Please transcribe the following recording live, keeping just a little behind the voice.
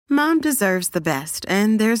Mom deserves the best,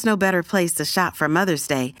 and there's no better place to shop for Mother's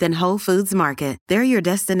Day than Whole Foods Market. They're your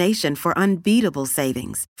destination for unbeatable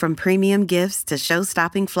savings, from premium gifts to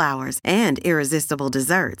show-stopping flowers and irresistible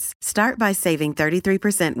desserts. Start by saving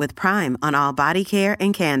 33% with Prime on all body care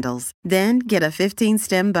and candles. Then get a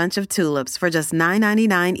 15-stem bunch of tulips for just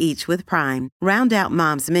 $9.99 each with Prime. Round out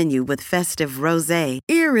Mom's menu with festive rosé,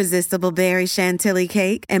 irresistible berry chantilly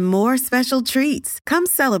cake, and more special treats. Come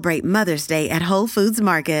celebrate Mother's Day at Whole Foods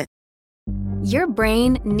Market. Your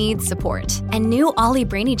brain needs support, and new Ollie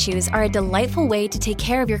Brainy Chews are a delightful way to take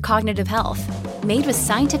care of your cognitive health. Made with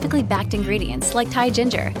scientifically backed ingredients like Thai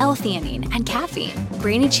ginger, L-theanine, and caffeine,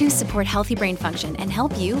 Brainy Chews support healthy brain function and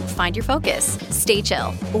help you find your focus, stay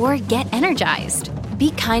chill, or get energized.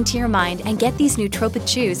 Be kind to your mind and get these nootropic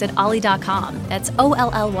chews at ollie.com. That's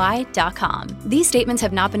OLLY.com. These statements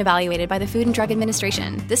have not been evaluated by the Food and Drug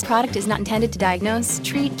Administration. This product is not intended to diagnose,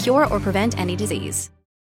 treat, cure, or prevent any disease.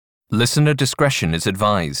 Listener discretion is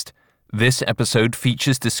advised. This episode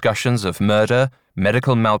features discussions of murder,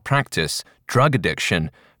 medical malpractice, drug addiction,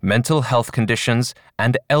 mental health conditions,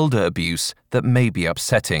 and elder abuse that may be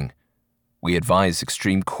upsetting. We advise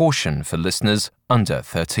extreme caution for listeners under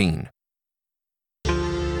 13.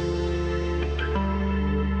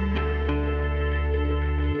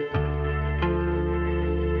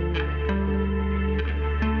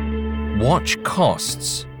 Watch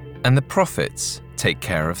costs, and the profits take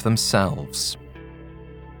care of themselves.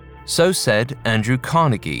 So said Andrew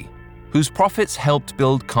Carnegie, whose profits helped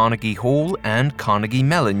build Carnegie Hall and Carnegie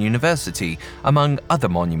Mellon University, among other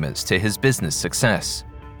monuments to his business success.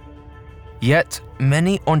 Yet,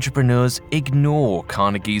 many entrepreneurs ignore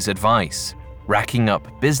Carnegie's advice, racking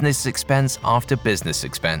up business expense after business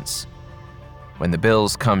expense. When the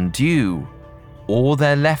bills come due, all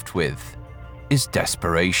they're left with is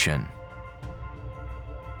desperation.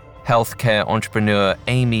 Healthcare entrepreneur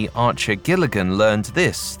Amy Archer-Gilligan learned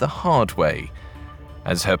this the hard way.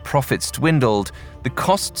 As her profits dwindled, the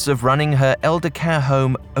costs of running her elder care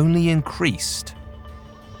home only increased.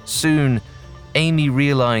 Soon, Amy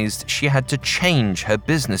realized she had to change her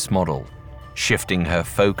business model, shifting her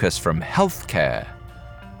focus from healthcare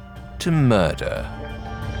to murder.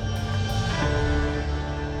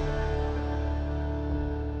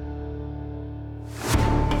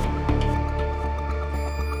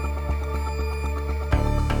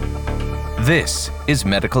 This is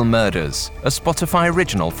Medical Murders, a Spotify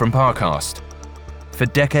original from Parcast. For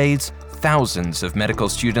decades, thousands of medical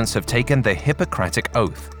students have taken the Hippocratic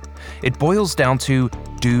Oath. It boils down to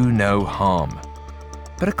do no harm.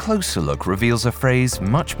 But a closer look reveals a phrase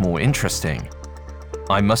much more interesting.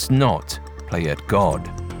 I must not play at God.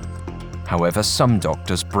 However, some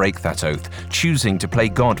doctors break that oath, choosing to play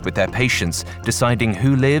God with their patients, deciding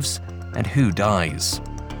who lives and who dies.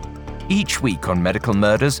 Each week on Medical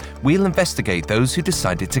Murders, we'll investigate those who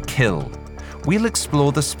decided to kill. We'll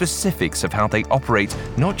explore the specifics of how they operate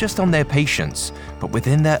not just on their patients, but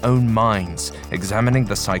within their own minds, examining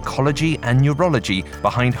the psychology and neurology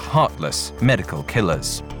behind heartless medical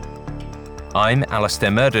killers. I'm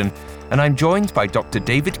Alistair Murden, and I'm joined by Dr.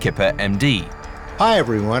 David Kipper, MD. Hi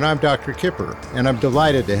everyone, I'm Dr. Kipper, and I'm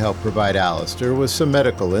delighted to help provide Alistair with some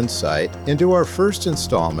medical insight into our first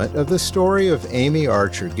installment of the story of Amy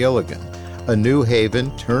Archer-Gilligan, a New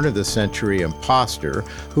Haven turn-of-the-century imposter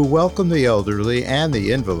who welcomed the elderly and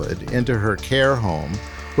the invalid into her care home,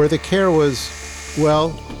 where the care was,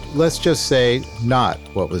 well, let's just say, not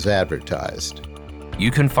what was advertised. You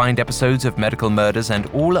can find episodes of Medical Murders and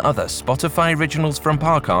all other Spotify originals from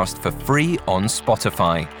Parcast for free on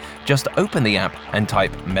Spotify. Just open the app and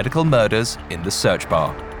type Medical Murders in the search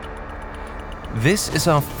bar. This is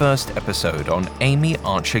our first episode on Amy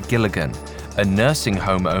Archer-Gilligan, a nursing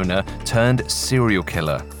home owner turned serial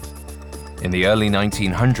killer. In the early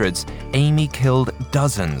 1900s, Amy killed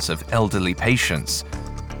dozens of elderly patients.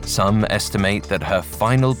 Some estimate that her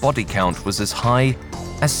final body count was as high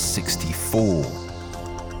as 64.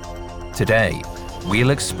 Today, we'll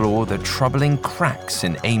explore the troubling cracks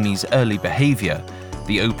in Amy's early behavior,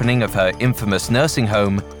 the opening of her infamous nursing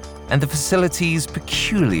home, and the facility's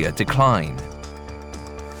peculiar decline.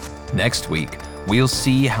 Next week, we'll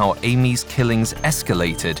see how Amy's killings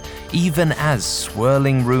escalated even as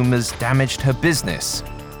swirling rumors damaged her business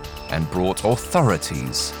and brought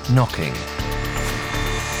authorities knocking.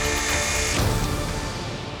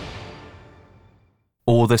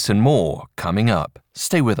 All this and more coming up.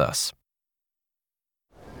 Stay with us.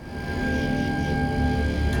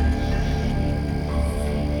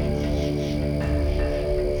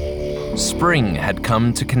 Spring had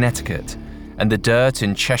come to Connecticut, and the dirt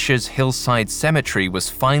in Cheshire's hillside cemetery was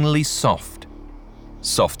finally soft.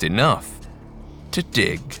 Soft enough to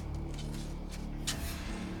dig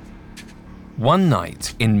One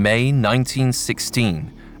night in May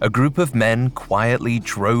 1916, a group of men quietly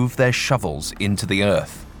drove their shovels into the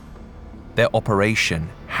earth. Their operation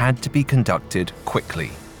had to be conducted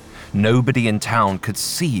quickly. Nobody in town could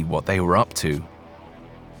see what they were up to.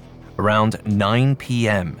 Around 9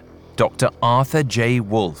 p.m., Dr. Arthur J.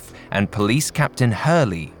 Wolfe and Police Captain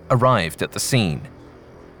Hurley arrived at the scene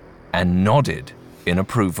and nodded in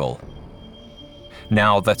approval.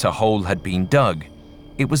 Now that a hole had been dug,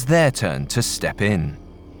 it was their turn to step in.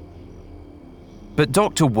 But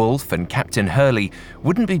Dr. Wolfe and Captain Hurley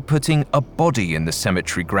wouldn't be putting a body in the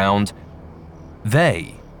cemetery ground.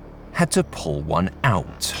 They had to pull one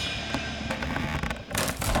out.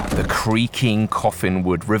 The creaking coffin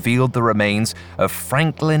wood revealed the remains of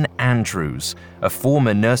Franklin Andrews, a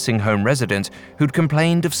former nursing home resident who'd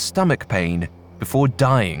complained of stomach pain before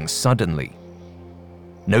dying suddenly.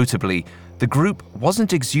 Notably, the group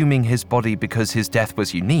wasn't exhuming his body because his death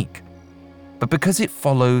was unique, but because it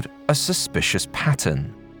followed a suspicious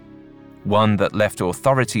pattern. One that left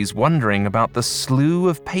authorities wondering about the slew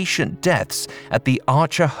of patient deaths at the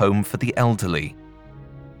Archer Home for the Elderly,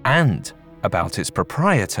 and about its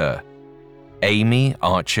proprietor, Amy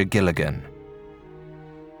Archer-Gilligan.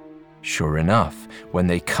 Sure enough, when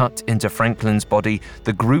they cut into Franklin's body,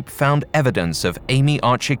 the group found evidence of Amy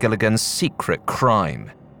Archer-Gilligan's secret crime.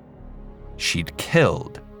 She'd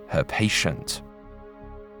killed her patient.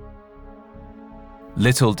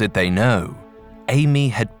 Little did they know, Amy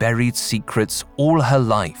had buried secrets all her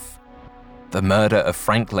life. The murder of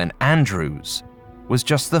Franklin Andrews was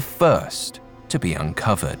just the first to be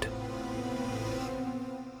uncovered.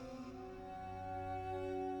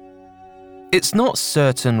 It's not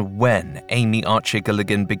certain when Amy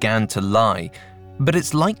Archer-Gilligan began to lie, but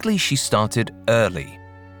it's likely she started early.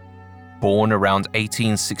 Born around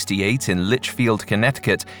 1868 in Litchfield,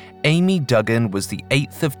 Connecticut, Amy Duggan was the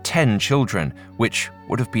 8th of 10 children, which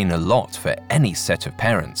would have been a lot for any set of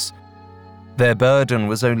parents. Their burden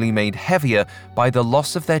was only made heavier by the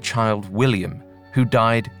loss of their child William, who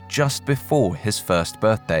died just before his first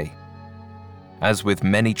birthday. As with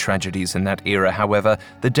many tragedies in that era, however,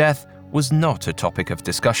 the death was not a topic of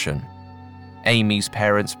discussion. Amy's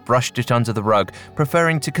parents brushed it under the rug,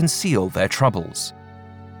 preferring to conceal their troubles.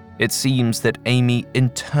 It seems that Amy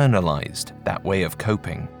internalized that way of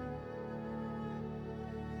coping.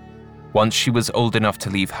 Once she was old enough to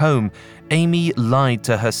leave home, Amy lied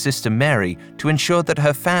to her sister Mary to ensure that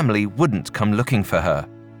her family wouldn't come looking for her.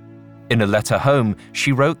 In a letter home,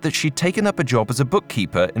 she wrote that she'd taken up a job as a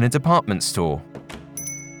bookkeeper in a department store.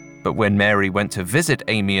 But when Mary went to visit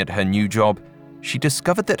Amy at her new job, she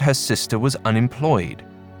discovered that her sister was unemployed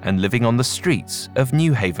and living on the streets of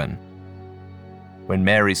New Haven. When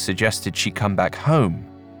Mary suggested she come back home,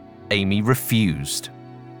 Amy refused.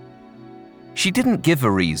 She didn't give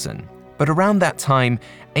a reason, but around that time,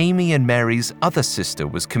 Amy and Mary's other sister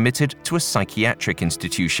was committed to a psychiatric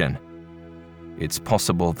institution. It's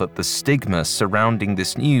possible that the stigma surrounding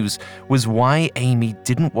this news was why Amy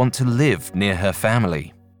didn't want to live near her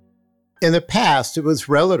family. In the past, it was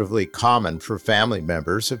relatively common for family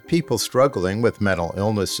members of people struggling with mental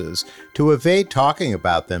illnesses to evade talking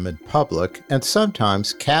about them in public and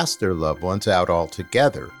sometimes cast their loved ones out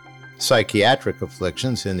altogether. Psychiatric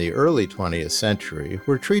afflictions in the early 20th century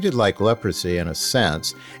were treated like leprosy in a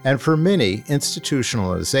sense, and for many,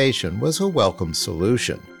 institutionalization was a welcome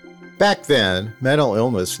solution. Back then, mental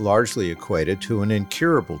illness largely equated to an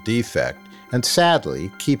incurable defect, and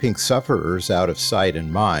sadly, keeping sufferers out of sight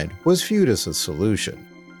and mind was viewed as a solution.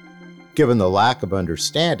 Given the lack of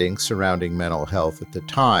understanding surrounding mental health at the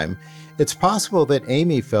time, it's possible that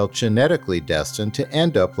Amy felt genetically destined to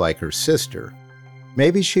end up like her sister.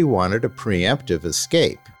 Maybe she wanted a preemptive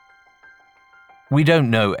escape. We don't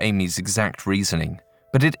know Amy's exact reasoning,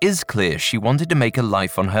 but it is clear she wanted to make a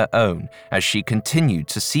life on her own as she continued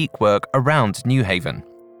to seek work around New Haven.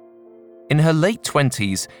 In her late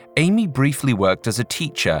 20s, Amy briefly worked as a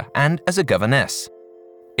teacher and as a governess.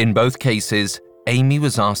 In both cases, Amy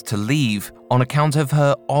was asked to leave on account of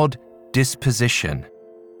her odd disposition.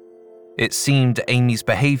 It seemed Amy's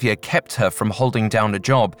behavior kept her from holding down a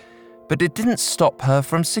job, but it didn't stop her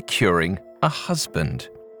from securing a husband.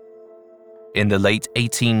 In the late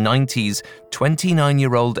 1890s,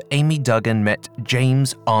 29-year-old Amy Duggan met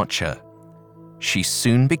James Archer. She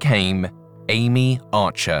soon became Amy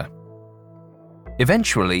Archer.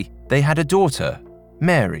 Eventually, they had a daughter,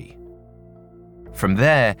 Mary. From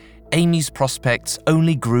there, Amy's prospects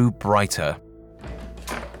only grew brighter.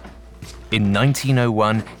 In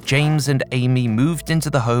 1901, James and Amy moved into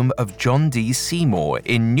the home of John D. Seymour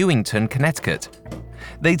in Newington, Connecticut.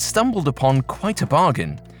 They'd stumbled upon quite a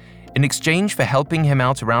bargain. In exchange for helping him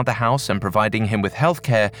out around the house and providing him with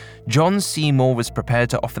healthcare, John Seymour was prepared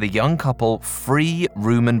to offer the young couple free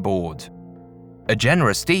room and board. A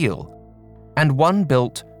generous deal, and one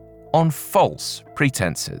built on false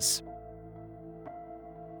pretenses.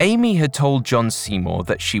 Amy had told John Seymour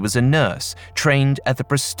that she was a nurse trained at the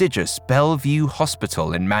prestigious Bellevue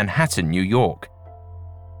Hospital in Manhattan, New York.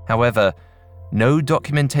 However, no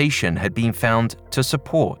documentation had been found to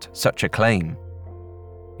support such a claim.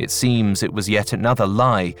 It seems it was yet another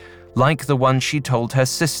lie, like the one she told her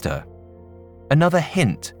sister. Another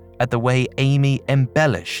hint at the way Amy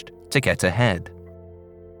embellished to get ahead.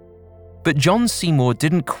 But John Seymour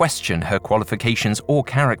didn't question her qualifications or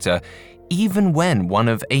character, even when one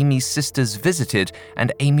of Amy's sisters visited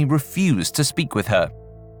and Amy refused to speak with her.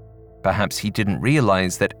 Perhaps he didn't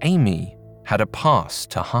realize that Amy had a past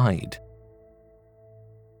to hide.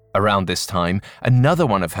 Around this time, another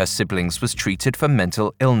one of her siblings was treated for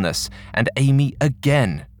mental illness, and Amy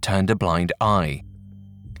again turned a blind eye.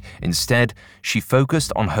 Instead, she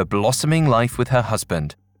focused on her blossoming life with her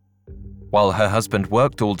husband. While her husband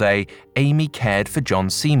worked all day, Amy cared for John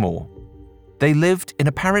Seymour. They lived in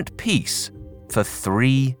apparent peace for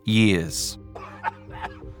 3 years.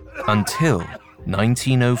 Until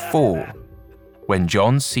 1904, when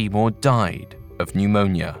John Seymour died of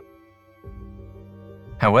pneumonia.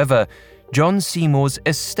 However, John Seymour's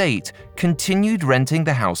estate continued renting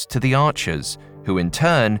the house to the Archers, who in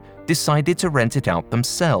turn decided to rent it out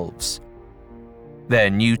themselves.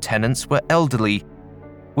 Their new tenants were elderly,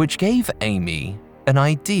 which gave Amy an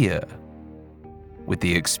idea. With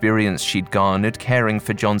the experience she'd garnered caring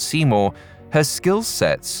for John Seymour, her skill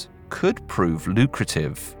sets could prove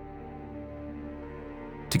lucrative.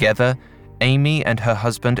 Together, Amy and her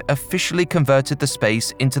husband officially converted the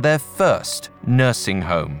space into their first nursing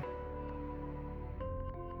home.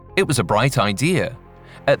 It was a bright idea.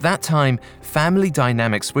 At that time, family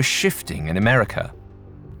dynamics were shifting in America.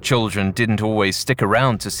 Children didn't always stick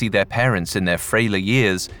around to see their parents in their frailer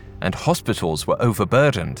years, and hospitals were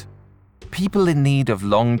overburdened. People in need of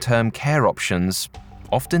long-term care options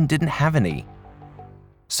often didn't have any.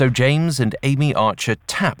 So James and Amy Archer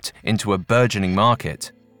tapped into a burgeoning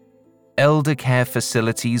market. Elder care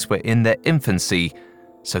facilities were in their infancy,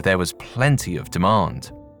 so there was plenty of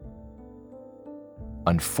demand.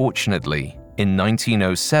 Unfortunately, in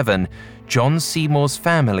 1907, John Seymour's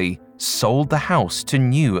family sold the house to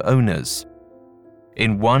new owners.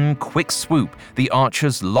 In one quick swoop, the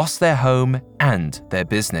Archers lost their home and their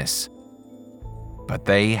business. But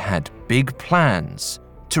they had big plans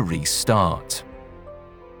to restart.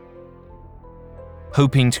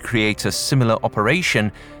 Hoping to create a similar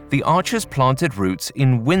operation, the Archers planted roots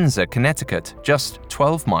in Windsor, Connecticut, just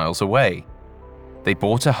 12 miles away. They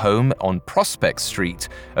bought a home on Prospect Street,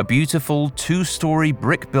 a beautiful 2-story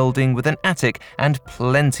brick building with an attic and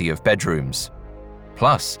plenty of bedrooms.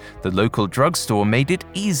 Plus, the local drugstore made it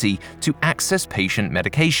easy to access patient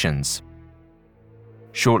medications.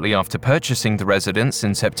 Shortly after purchasing the residence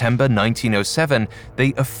in September 1907,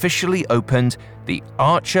 they officially opened the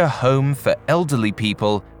Archer Home for Elderly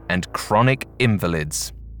People and Chronic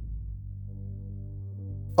Invalids.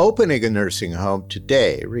 Opening a nursing home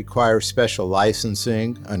today requires special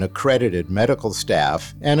licensing, an accredited medical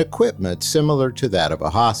staff, and equipment similar to that of a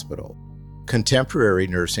hospital. Contemporary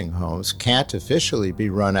nursing homes can't officially be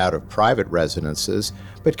run out of private residences,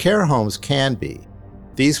 but care homes can be.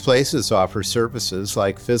 These places offer services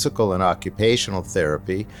like physical and occupational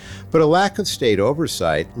therapy, but a lack of state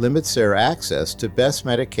oversight limits their access to best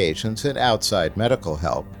medications and outside medical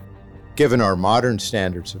help. Given our modern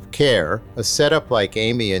standards of care, a setup like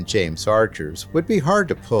Amy and James Archer's would be hard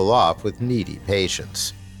to pull off with needy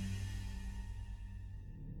patients.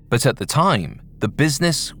 But at the time, the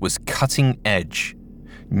business was cutting edge.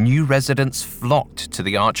 New residents flocked to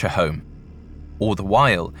the Archer home. All the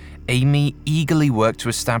while, Amy eagerly worked to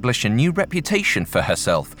establish a new reputation for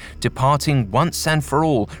herself, departing once and for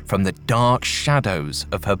all from the dark shadows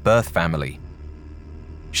of her birth family.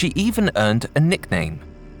 She even earned a nickname,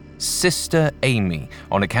 Sister Amy,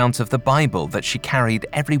 on account of the Bible that she carried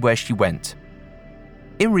everywhere she went.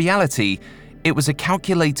 In reality, it was a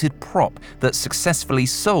calculated prop that successfully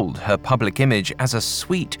sold her public image as a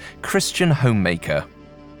sweet Christian homemaker.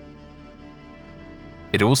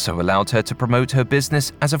 It also allowed her to promote her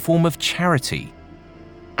business as a form of charity.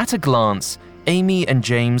 At a glance, Amy and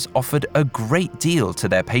James offered a great deal to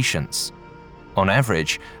their patients. On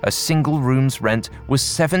average, a single room's rent was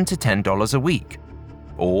 $7 to $10 a week.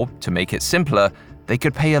 Or, to make it simpler, they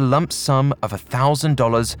could pay a lump sum of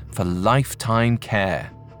 $1,000 for lifetime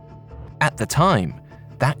care. At the time,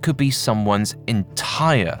 that could be someone's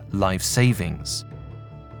entire life savings.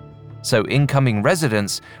 so incoming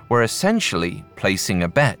residents were essentially placing a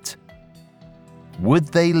bet. Would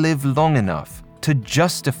they live long enough to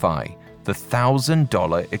justify the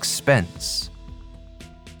 $1,000 expense?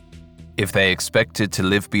 If they expected to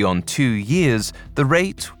live beyond 2 years, the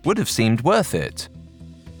rate would have seemed worth it.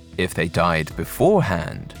 If they died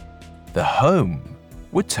beforehand, the home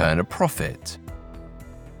would turn a profit.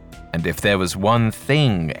 And if there was one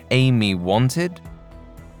thing Amy wanted,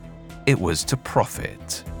 it was to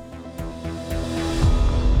profit.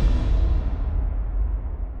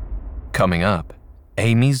 Coming up,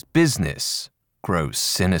 Amy's business grows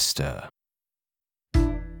sinister.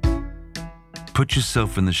 Put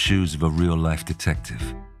yourself in the shoes of a real-life detective.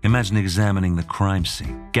 Imagine examining the crime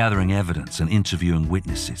scene, gathering evidence and interviewing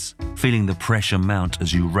witnesses, feeling the pressure mount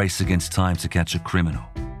as you race against time to catch a criminal.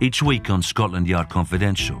 Each week on Scotland Yard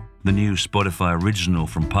Confidential, the new Spotify original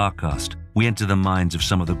from Parcast, we enter the minds of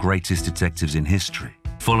some of the greatest detectives in history,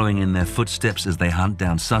 following in their footsteps as they hunt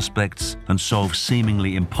down suspects and solve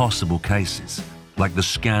seemingly impossible cases, like the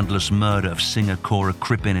scandalous murder of singer Cora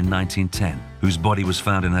Crippen in 1910, whose body was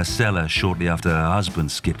found in her cellar shortly after her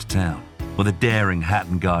husband skipped town, or the daring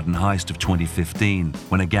Hatton Garden heist of 2015,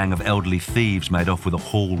 when a gang of elderly thieves made off with a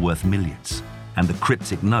haul worth millions, and the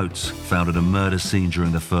cryptic notes found at a murder scene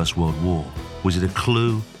during the First World War. Was it a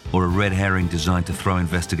clue or a red herring designed to throw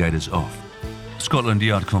investigators off? Scotland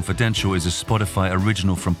Yard Confidential is a Spotify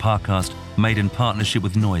original from Parcast, made in partnership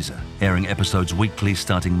with Noiser, airing episodes weekly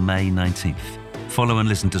starting May 19th. Follow and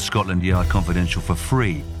listen to Scotland Yard Confidential for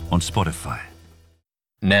free on Spotify.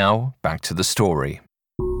 Now, back to the story.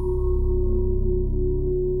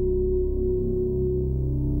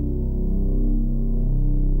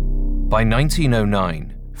 By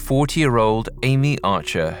 1909, 40-year-old Amy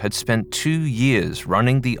Archer had spent 2 years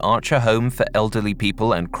running the Archer Home for Elderly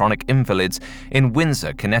People and Chronic Invalids in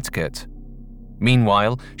Windsor, Connecticut.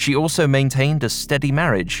 Meanwhile, she also maintained a steady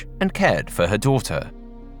marriage and cared for her daughter.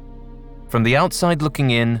 From the outside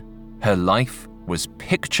looking in, her life was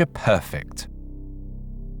picture perfect.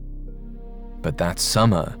 But that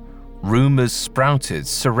summer, rumors sprouted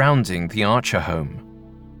surrounding the Archer home,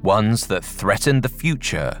 ones that threatened the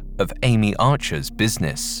future of Amy Archer's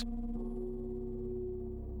business.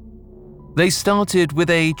 They started with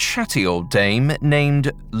a chatty old dame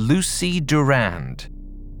named Lucy Durand.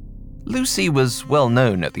 Lucy was well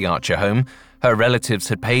known at the Archer home. Her relatives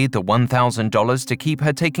had paid the $1,000 to keep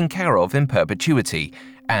her taken care of in perpetuity,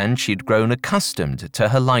 and she'd grown accustomed to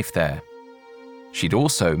her life there. She'd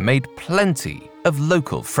also made plenty of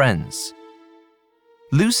local friends.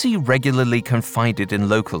 Lucy regularly confided in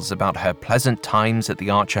locals about her pleasant times at the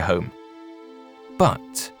Archer home.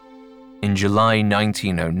 But in July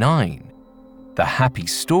 1909, the happy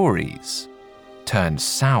stories turned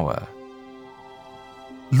sour.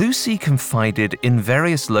 Lucy confided in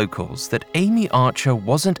various locals that Amy Archer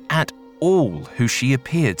wasn't at all who she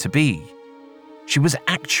appeared to be. She was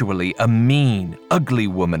actually a mean, ugly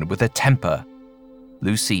woman with a temper.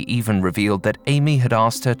 Lucy even revealed that Amy had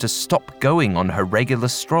asked her to stop going on her regular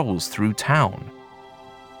strolls through town.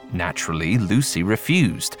 Naturally, Lucy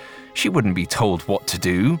refused. She wouldn't be told what to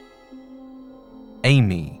do.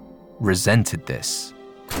 Amy resented this.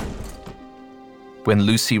 When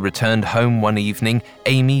Lucy returned home one evening,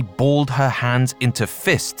 Amy balled her hands into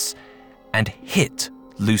fists and hit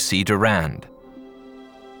Lucy Durand.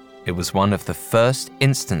 It was one of the first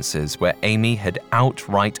instances where Amy had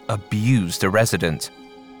outright abused a resident,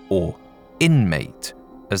 or inmate,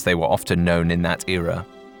 as they were often known in that era.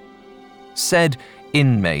 Said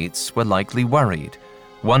inmates were likely worried,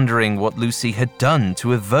 wondering what Lucy had done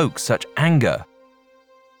to evoke such anger.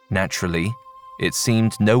 Naturally, it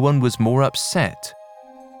seemed no one was more upset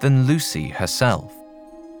than Lucy herself.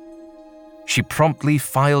 She promptly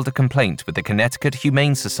filed a complaint with the Connecticut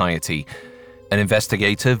Humane Society. An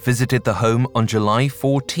investigator visited the home on July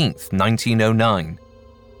 14, 1909,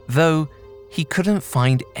 though he couldn't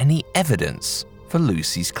find any evidence for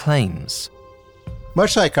Lucy's claims.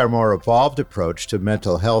 Much like our more evolved approach to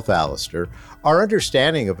mental health, Alistair, our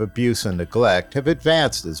understanding of abuse and neglect have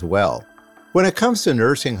advanced as well. When it comes to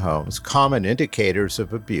nursing homes, common indicators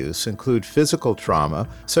of abuse include physical trauma,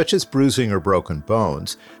 such as bruising or broken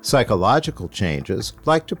bones, psychological changes,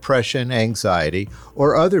 like depression, anxiety,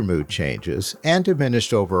 or other mood changes, and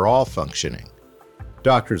diminished overall functioning.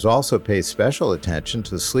 Doctors also pay special attention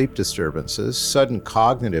to sleep disturbances, sudden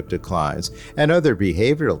cognitive declines, and other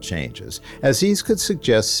behavioral changes, as these could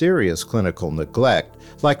suggest serious clinical neglect,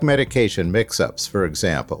 like medication mix-ups, for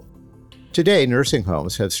example. Today, nursing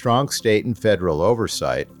homes have strong state and federal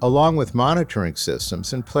oversight, along with monitoring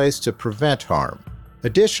systems in place to prevent harm.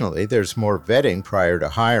 Additionally, there's more vetting prior to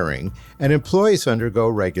hiring, and employees undergo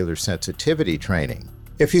regular sensitivity training.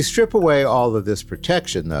 If you strip away all of this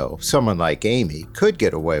protection, though, someone like Amy could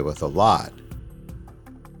get away with a lot.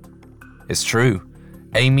 It's true.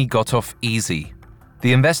 Amy got off easy.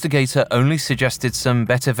 The investigator only suggested some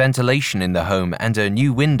better ventilation in the home and a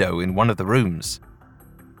new window in one of the rooms.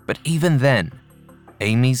 But even then,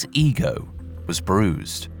 Amy's ego was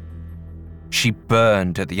bruised. She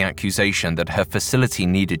burned at the accusation that her facility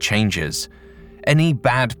needed changes. Any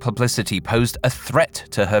bad publicity posed a threat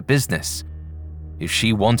to her business. If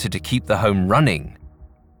she wanted to keep the home running,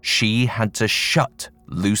 she had to shut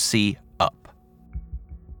Lucy up.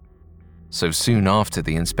 So soon after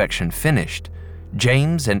the inspection finished,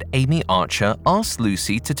 James and Amy Archer asked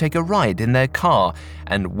Lucy to take a ride in their car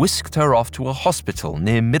and whisked her off to a hospital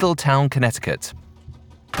near Middletown, Connecticut.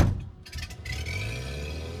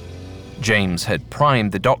 James had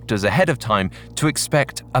primed the doctors ahead of time to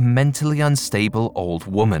expect a mentally unstable old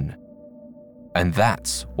woman. And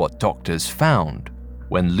that's what doctors found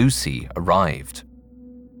when Lucy arrived.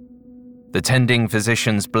 The tending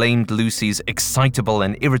physicians blamed Lucy's excitable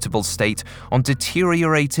and irritable state on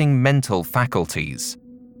deteriorating mental faculties.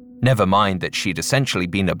 Never mind that she'd essentially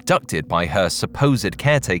been abducted by her supposed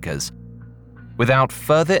caretakers. Without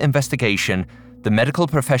further investigation, the medical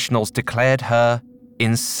professionals declared her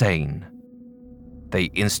insane. They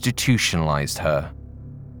institutionalized her.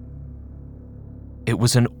 It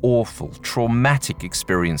was an awful, traumatic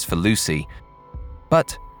experience for Lucy,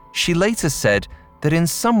 but she later said that in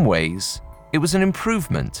some ways, it was an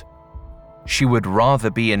improvement. She would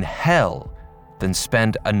rather be in hell than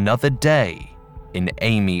spend another day in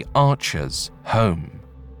Amy Archer's home.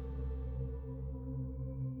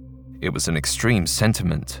 It was an extreme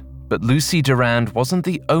sentiment, but Lucy Durand wasn't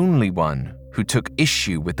the only one who took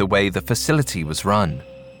issue with the way the facility was run.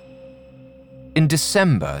 In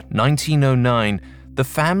December 1909, the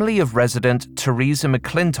family of resident Teresa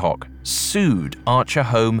McClintock sued Archer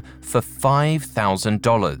Home for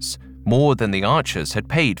 $5,000, more than the Archers had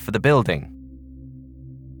paid for the building.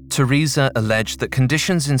 Teresa alleged that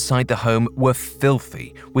conditions inside the home were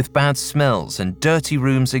filthy, with bad smells and dirty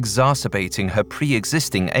rooms exacerbating her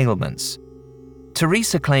pre-existing ailments.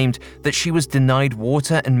 Teresa claimed that she was denied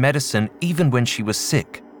water and medicine even when she was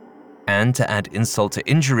sick. And to add insult to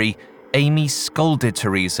injury, Amy scolded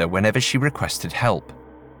Teresa whenever she requested help.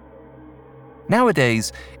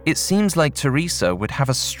 Nowadays, it seems like Teresa would have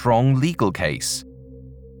a strong legal case.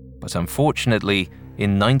 But unfortunately,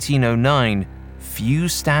 in 1909, few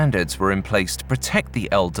standards were in place to protect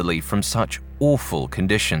the elderly from such awful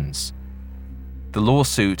conditions. The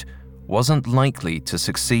lawsuit wasn't likely to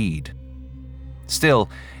succeed. Still,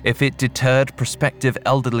 if it deterred prospective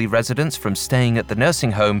elderly residents from staying at the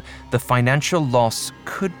nursing home, the financial loss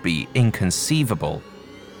could be inconceivable.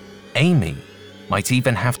 Amy might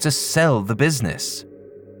even have to sell the business.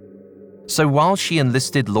 So while she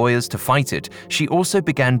enlisted lawyers to fight it, she also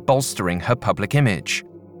began bolstering her public image.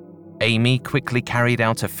 Amy quickly carried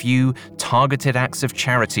out a few targeted acts of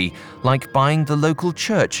charity, like buying the local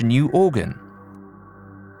church a new organ.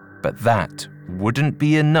 But that wouldn't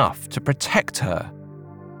be enough to protect her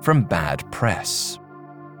from bad press.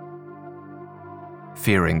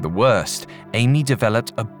 Fearing the worst, Amy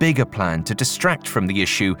developed a bigger plan to distract from the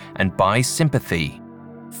issue and buy sympathy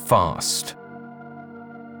fast.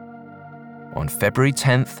 On February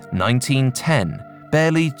 10th, 1910,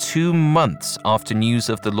 barely 2 months after news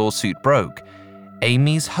of the lawsuit broke,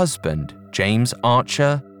 Amy's husband, James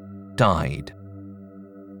Archer, died.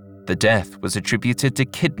 The death was attributed to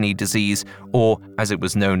kidney disease, or, as it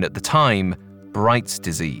was known at the time, Bright's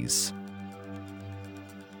disease.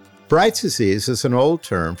 Bright's disease is an old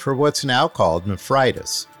term for what's now called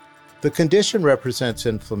nephritis. The condition represents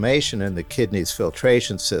inflammation in the kidney's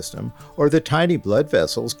filtration system, or the tiny blood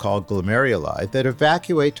vessels called glomeruli that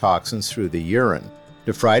evacuate toxins through the urine.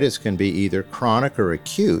 Nephritis can be either chronic or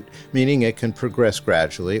acute, meaning it can progress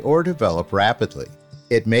gradually or develop rapidly.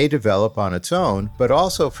 It may develop on its own, but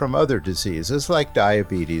also from other diseases like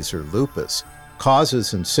diabetes or lupus.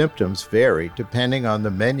 Causes and symptoms vary depending on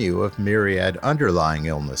the menu of myriad underlying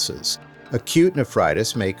illnesses. Acute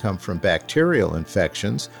nephritis may come from bacterial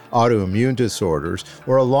infections, autoimmune disorders,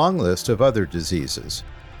 or a long list of other diseases.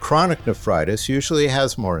 Chronic nephritis usually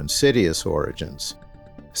has more insidious origins.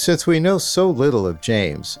 Since we know so little of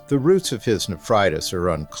James, the roots of his nephritis are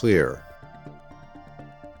unclear.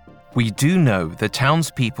 We do know the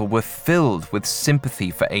townspeople were filled with sympathy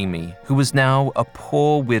for Amy, who was now a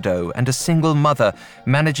poor widow and a single mother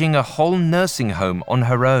managing a whole nursing home on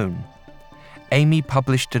her own. Amy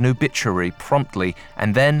published an obituary promptly,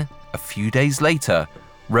 and then, a few days later,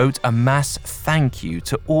 wrote a mass thank you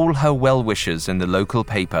to all her well-wishers in the local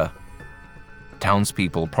paper.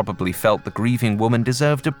 Townspeople probably felt the grieving woman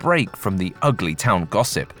deserved a break from the ugly town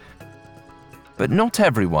gossip. But not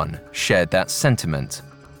everyone shared that sentiment.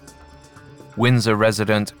 Windsor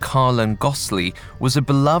resident Carlin Gosley was a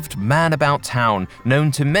beloved man about town,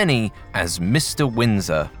 known to many as Mr.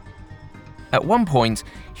 Windsor. At one point,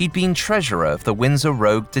 he'd been treasurer of the Windsor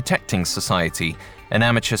Rogue Detecting Society, an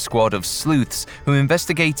amateur squad of sleuths who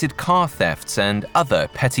investigated car thefts and other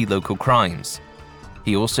petty local crimes.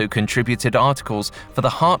 He also contributed articles for the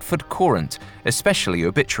Hartford Courant, especially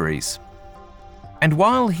obituaries. And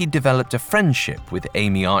while he developed a friendship with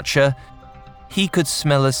Amy Archer, he could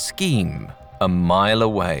smell a scheme a mile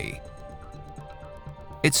away.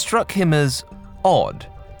 It struck him as odd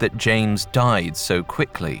that James died so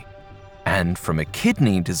quickly, and from a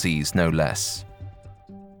kidney disease no less.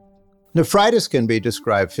 Nephritis can be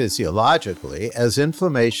described physiologically as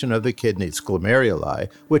inflammation of the kidney's glomeruli,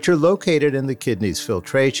 which are located in the kidney's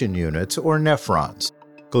filtration units or nephrons.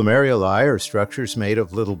 Glomeruli are structures made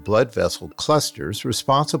of little blood vessel clusters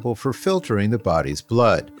responsible for filtering the body's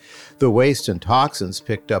blood. The waste and toxins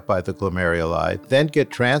picked up by the glomeruli then get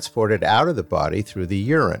transported out of the body through the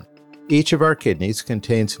urine. Each of our kidneys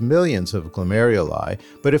contains millions of glomeruli,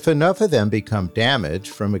 but if enough of them become damaged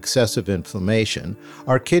from excessive inflammation,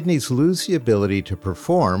 our kidneys lose the ability to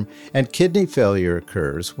perform, and kidney failure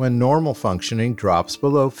occurs when normal functioning drops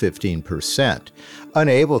below 15%.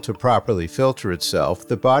 Unable to properly filter itself,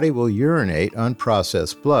 the body will urinate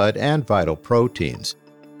unprocessed blood and vital proteins.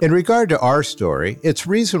 In regard to our story, it's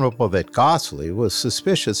reasonable that Gosley was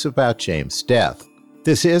suspicious about James' death.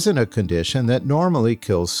 This isn't a condition that normally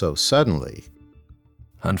kills so suddenly.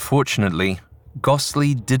 Unfortunately,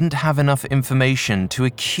 Gosley didn't have enough information to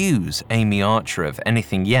accuse Amy Archer of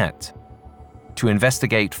anything yet. To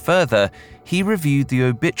investigate further, he reviewed the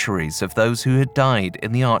obituaries of those who had died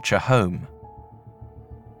in the Archer home.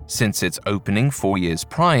 Since its opening 4 years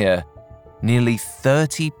prior, nearly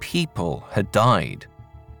 30 people had died.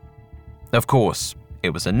 Of course, it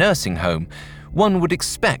was a nursing home. One would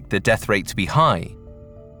expect the death rate to be high.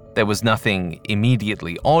 There was nothing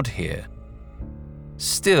immediately odd here.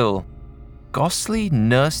 Still, Gosley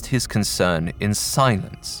nursed his concern in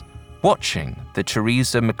silence, watching the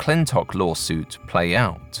Teresa McClintock lawsuit play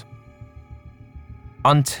out.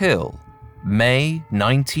 Until May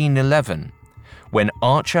 1911, when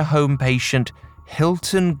Archer home patient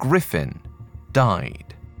Hilton Griffin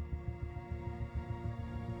died.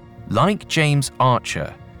 Like James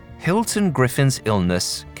Archer, Hilton Griffin's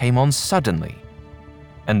illness came on suddenly,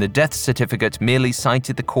 and the death certificate merely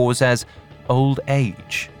cited the cause as old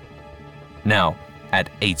age. Now, at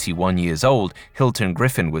 81 years old, Hilton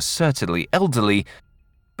Griffin was certainly elderly,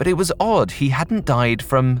 but it was odd he hadn't died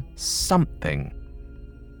from something.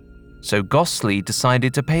 So Gosley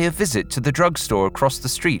decided to pay a visit to the drugstore across the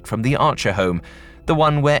street from the Archer home, the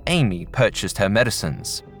one where Amy purchased her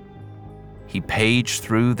medicines. He paged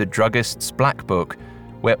through the druggist's black book,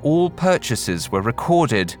 where all purchases were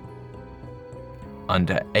recorded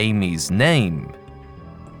under Amy's name,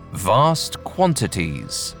 vast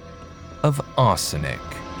quantities of arsenic.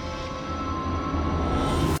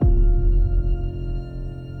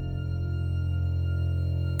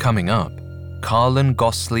 Coming up, Carlin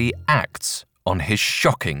Gosley acts on his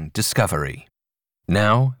shocking discovery.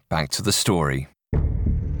 Now, back to the story.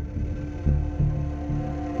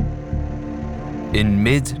 In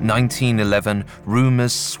mid-1911,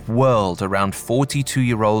 rumors swirled around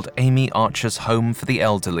 42-year-old Amy Archer's home for the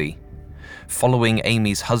elderly. Following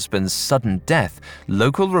Amy's husband's sudden death,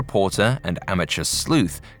 local reporter and amateur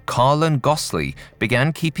sleuth Carlin Gosley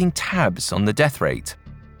began keeping tabs on the death rate.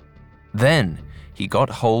 Then, he got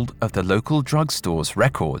hold of the local drugstore's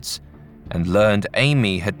records and learned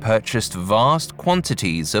Amy had purchased vast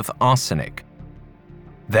quantities of arsenic.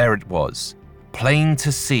 There it was, plain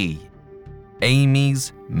to see.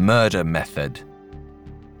 Amy's murder method.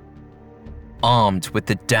 Armed with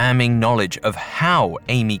the damning knowledge of how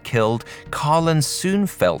Amy killed, Carlin soon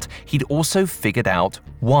felt he'd also figured out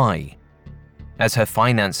why. As her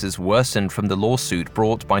finances worsened from the lawsuit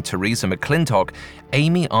brought by Teresa McClintock,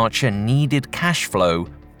 Amy Archer needed cash flow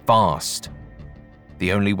fast.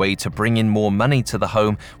 The only way to bring in more money to the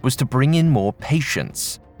home was to bring in more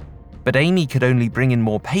patients. But Amy could only bring in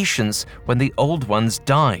more patients when the old ones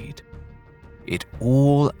died. It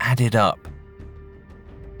all added up.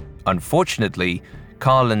 Unfortunately,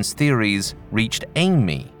 Carlin's theories reached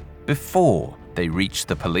Amy before they reached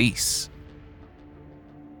the police.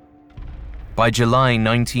 By July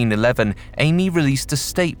 1911, Amy released a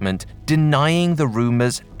statement denying the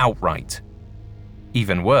rumors outright.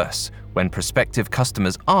 Even worse, when prospective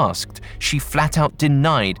customers asked, she flat out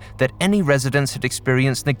denied that any residents had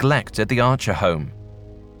experienced neglect at the Archer home.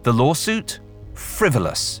 The lawsuit?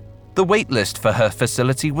 Frivolous. The waitlist for her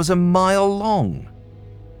facility was a mile long.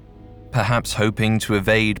 Perhaps hoping to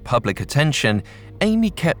evade public attention, Amy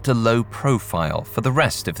kept a low profile for the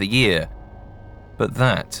rest of the year. But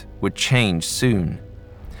that would change soon.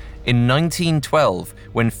 In 1912,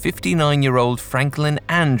 when 59-year-old Franklin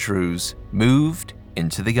Andrews moved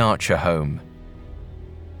into the Archer home.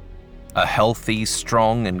 A healthy,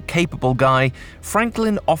 strong, and capable guy,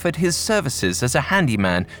 Franklin offered his services as a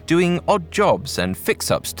handyman, doing odd jobs and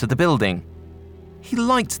fix-ups to the building. He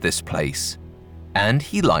liked this place, and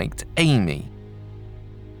he liked Amy.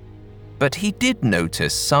 But he did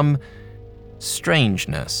notice some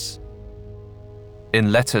strangeness.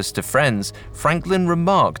 In letters to friends, Franklin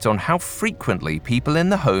remarked on how frequently people in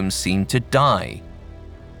the home seemed to die,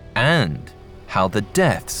 and how the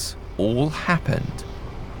deaths all happened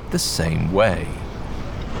the same way.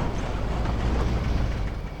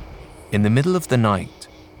 In the middle of the night,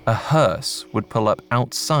 a hearse would pull up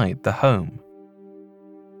outside the home.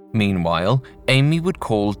 Meanwhile, Amy would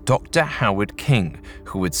call Dr. Howard King,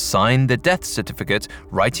 who would sign the death certificate,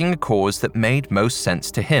 writing a cause that made most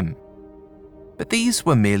sense to him. But these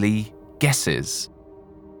were merely guesses.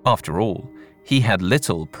 After all, he had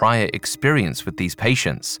little prior experience with these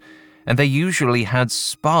patients, and they usually had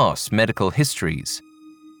sparse medical histories.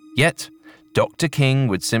 Yet, Dr. King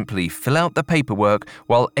would simply fill out the paperwork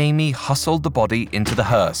while Amy hustled the body into the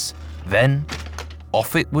hearse. Then,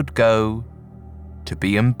 off it would go to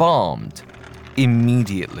be embalmed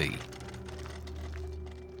immediately.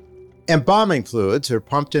 Embalming fluids are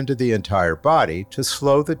pumped into the entire body to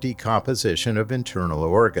slow the decomposition of internal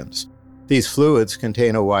organs. These fluids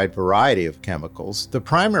contain a wide variety of chemicals, the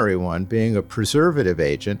primary one being a preservative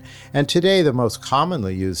agent, and today the most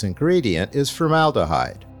commonly used ingredient is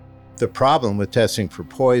formaldehyde. The problem with testing for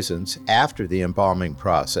poisons after the embalming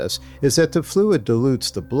process is that the fluid dilutes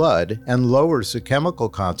the blood and lowers the chemical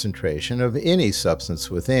concentration of any substance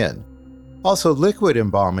within. Also, liquid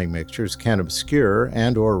embalming mixtures can obscure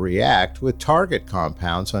and/or react with target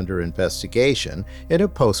compounds under investigation in a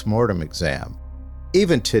post-mortem exam.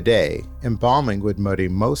 Even today, embalming would muddy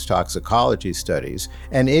most toxicology studies,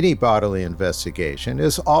 and any bodily investigation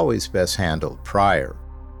is always best handled prior.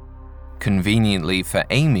 Conveniently for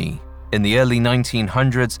Amy, in the early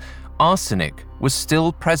 1900s, arsenic was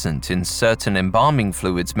still present in certain embalming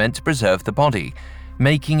fluids meant to preserve the body,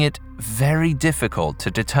 making it very difficult to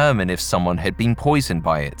determine if someone had been poisoned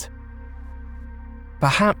by it.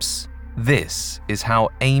 Perhaps this is how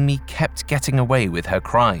Amy kept getting away with her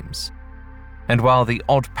crimes. And while the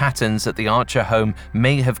odd patterns at the Archer home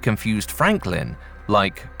may have confused Franklin,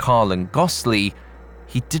 like Carl and Gosley,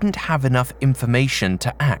 he didn't have enough information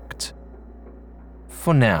to act.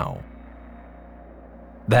 For now.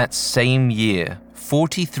 That same year,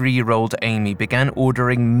 43-year-old Amy began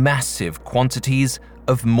ordering massive quantities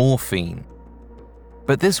of morphine.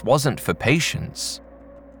 But this wasn't for patients.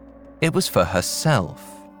 It was for herself.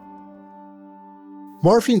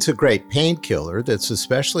 Morphine's a great painkiller that's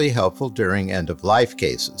especially helpful during end-of-life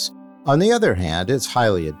cases. On the other hand, it's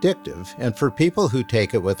highly addictive, and for people who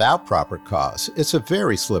take it without proper cause, it's a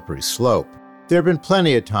very slippery slope. There have been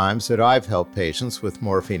plenty of times that I've helped patients with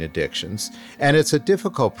morphine addictions, and it's a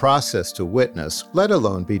difficult process to witness, let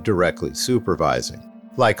alone be directly supervising.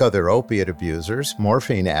 Like other opiate abusers,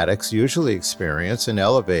 morphine addicts usually experience an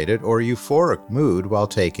elevated or euphoric mood while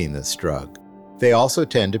taking this drug. They also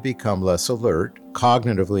tend to become less alert,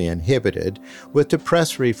 cognitively inhibited, with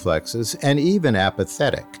depressed reflexes, and even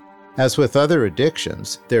apathetic. As with other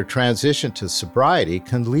addictions, their transition to sobriety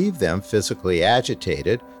can leave them physically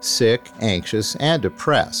agitated, sick, anxious, and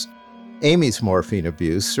depressed. Amy's morphine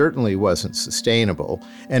abuse certainly wasn't sustainable,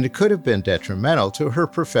 and it could have been detrimental to her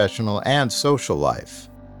professional and social life.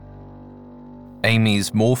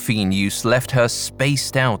 Amy's morphine use left her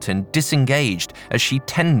spaced out and disengaged as she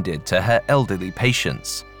tended to her elderly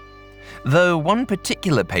patients, though one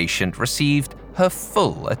particular patient received her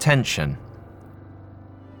full attention.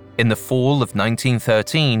 In the fall of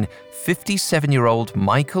 1913, 57-year-old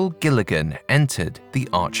Archer-Gilligan entered the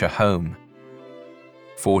Archer home.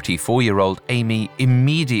 44-year-old Amy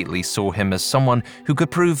immediately saw him as someone who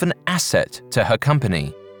could prove an asset to her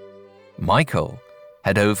company. Michael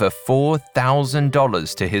had over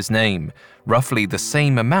 $4,000 to his name, roughly the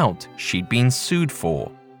same amount she'd been sued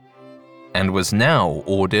for, and was now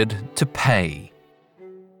ordered to pay.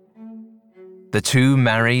 The two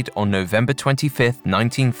married on November 25,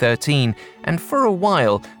 1913, and for a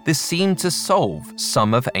while this seemed to solve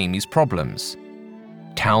some of Amy's problems.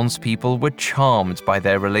 Townspeople were charmed by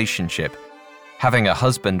their relationship. Having a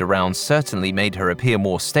husband around certainly made her appear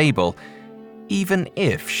more stable, even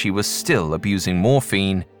if she was still abusing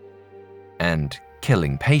morphine and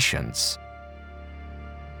killing patients.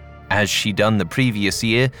 As she'd done the previous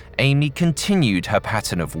year, Amy continued her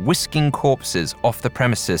pattern of whisking corpses off the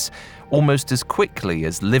premises almost as quickly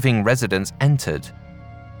as living residents entered.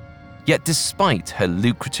 Yet despite her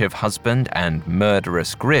lucrative husband and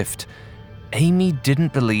murderous grift, Amy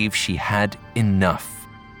didn't believe she had enough.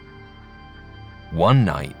 One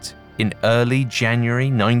night, in early January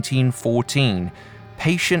 1914,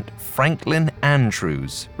 patient Franklin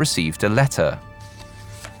Andrews received a letter.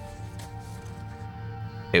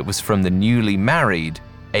 It was from the newly married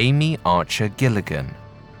Amy Archer-Gilligan.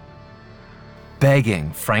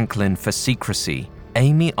 Begging Franklin for secrecy,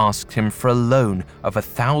 Amy asked him for a loan of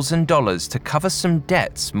 $1,000 to cover some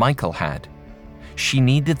debts Michael had. She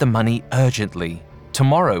needed the money urgently,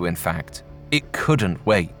 tomorrow in fact. It couldn't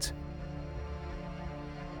wait.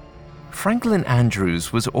 Franklin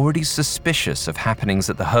Andrews was already suspicious of happenings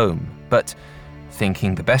at the home, but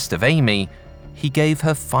thinking the best of Amy, he gave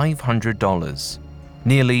her $500.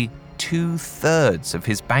 Nearly 2/3 of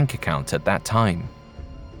his bank account at that time.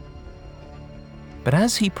 But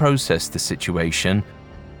as he processed the situation,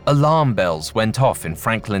 alarm bells went off in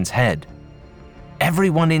Franklin's head.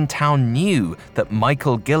 Everyone in town knew that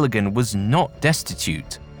Michael Gilligan was not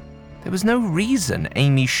destitute. There was no reason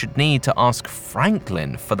Amy should need to ask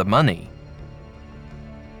Franklin for the money.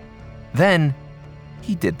 Then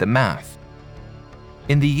he did the math.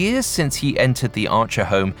 In the years since he entered the Archer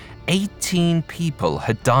home, 18 people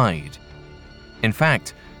had died. In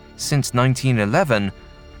fact, since 1911,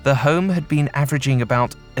 the home had been averaging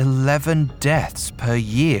about 11 deaths per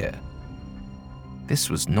year. This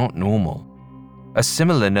was not normal. A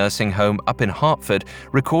similar nursing home up in Hartford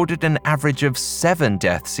recorded an average of 7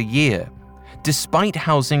 deaths a year, despite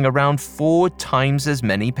housing around 4 times as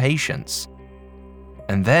many patients.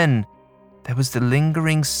 And then there was the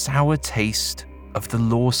lingering sour taste of the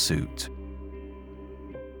lawsuit.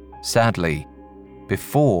 Sadly,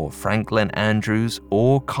 before Franklin Andrews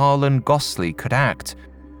or Carlin Gosley could act,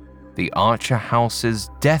 the Archer house's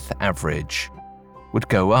death average would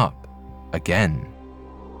go up again.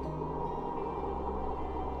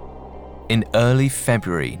 In early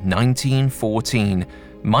February 1914,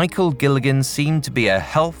 Michael Gilligan seemed to be a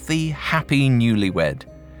healthy, happy newlywed.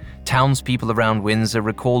 Townspeople around Windsor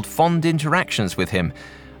recalled fond interactions with him.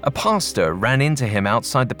 A pastor ran into him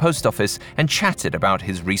outside the post office and chatted about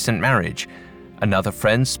his recent marriage. Another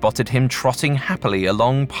friend spotted him trotting happily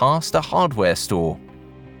along past a hardware store.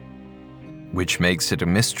 Which makes it a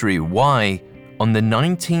mystery why, on the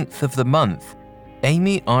 19th of the month,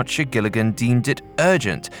 Amy Archer-Gilligan deemed it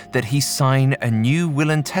urgent that he sign a new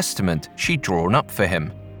will and testament she'd drawn up for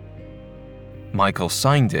him. Michael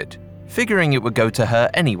signed it, figuring it would go to her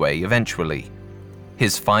anyway eventually.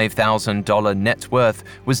 His $5,000 net worth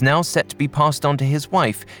was now set to be passed on to his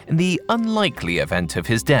wife in the unlikely event of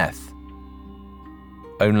his death.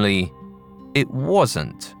 Only, it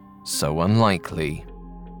wasn't so unlikely.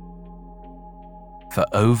 For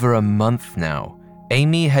over a month now,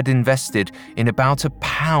 Amy had invested in about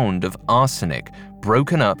 £1 of arsenic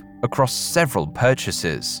broken up across several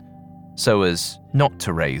purchases, so as not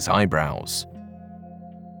to raise eyebrows.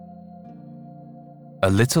 A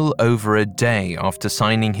little over a day after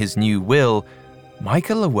signing his new will,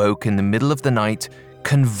 Michael awoke in the middle of the night,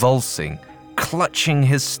 convulsing, clutching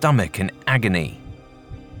his stomach in agony.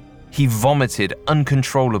 He vomited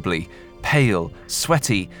uncontrollably, pale,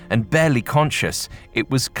 sweaty, and barely conscious. It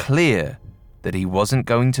was clear that he wasn't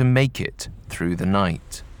going to make it through the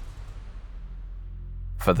night.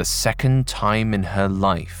 For the second time in her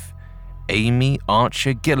life, Amy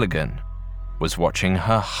Archer-Gilligan was watching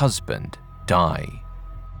her husband die.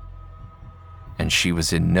 And she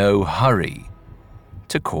was in no hurry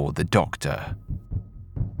to call the doctor.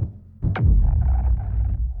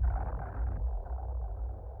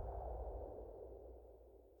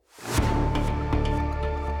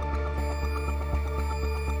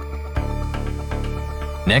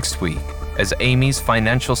 Next week, as Amy's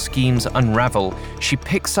financial schemes unravel, she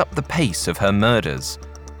picks up the pace of her murders,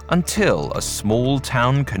 until a small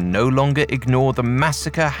town can no longer ignore the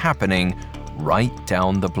massacre happening right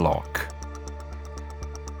down the block.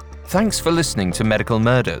 Thanks for listening to Medical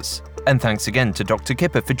Murders, and thanks again to Dr.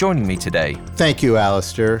 Kipper for joining me today. Thank you,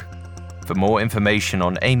 Alistair. For more information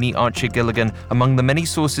on Amy Archer-Gilligan, among the many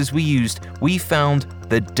sources we used, we found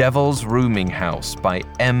The Devil's Rooming House by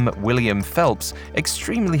M. William Phelps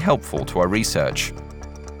extremely helpful to our research.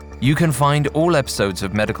 You can find all episodes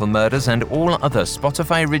of Medical Murders and all other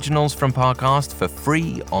Spotify originals from Parcast for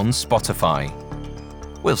free on Spotify.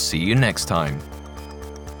 We'll see you next time.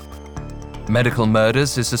 Medical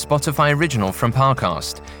Murders is a Spotify original from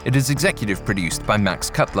Parcast. It is executive produced by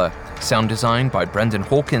Max Cutler, sound design by Brendan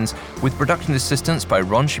Hawkins, with production assistance by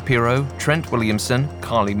Ron Shapiro, Trent Williamson,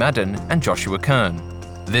 Carly Madden, and Joshua Kern.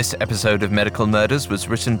 This episode of Medical Murders was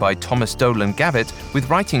written by Thomas Dolan Gavitt, with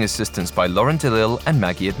writing assistance by Lauren DeLille and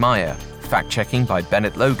Maggie Admire, fact-checking by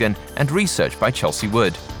Bennett Logan, and research by Chelsea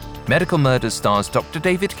Wood. Medical Murders stars Dr.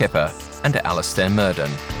 David Kipper and Alastair Murden.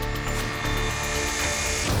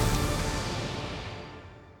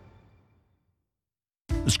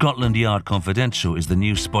 Scotland Yard Confidential is the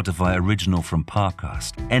new Spotify original from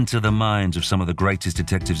Parcast. Enter the minds of some of the greatest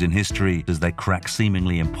detectives in history as they crack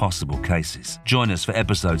seemingly impossible cases. Join us for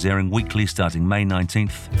episodes airing weekly starting May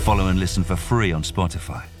 19th. Follow and listen for free on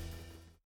Spotify.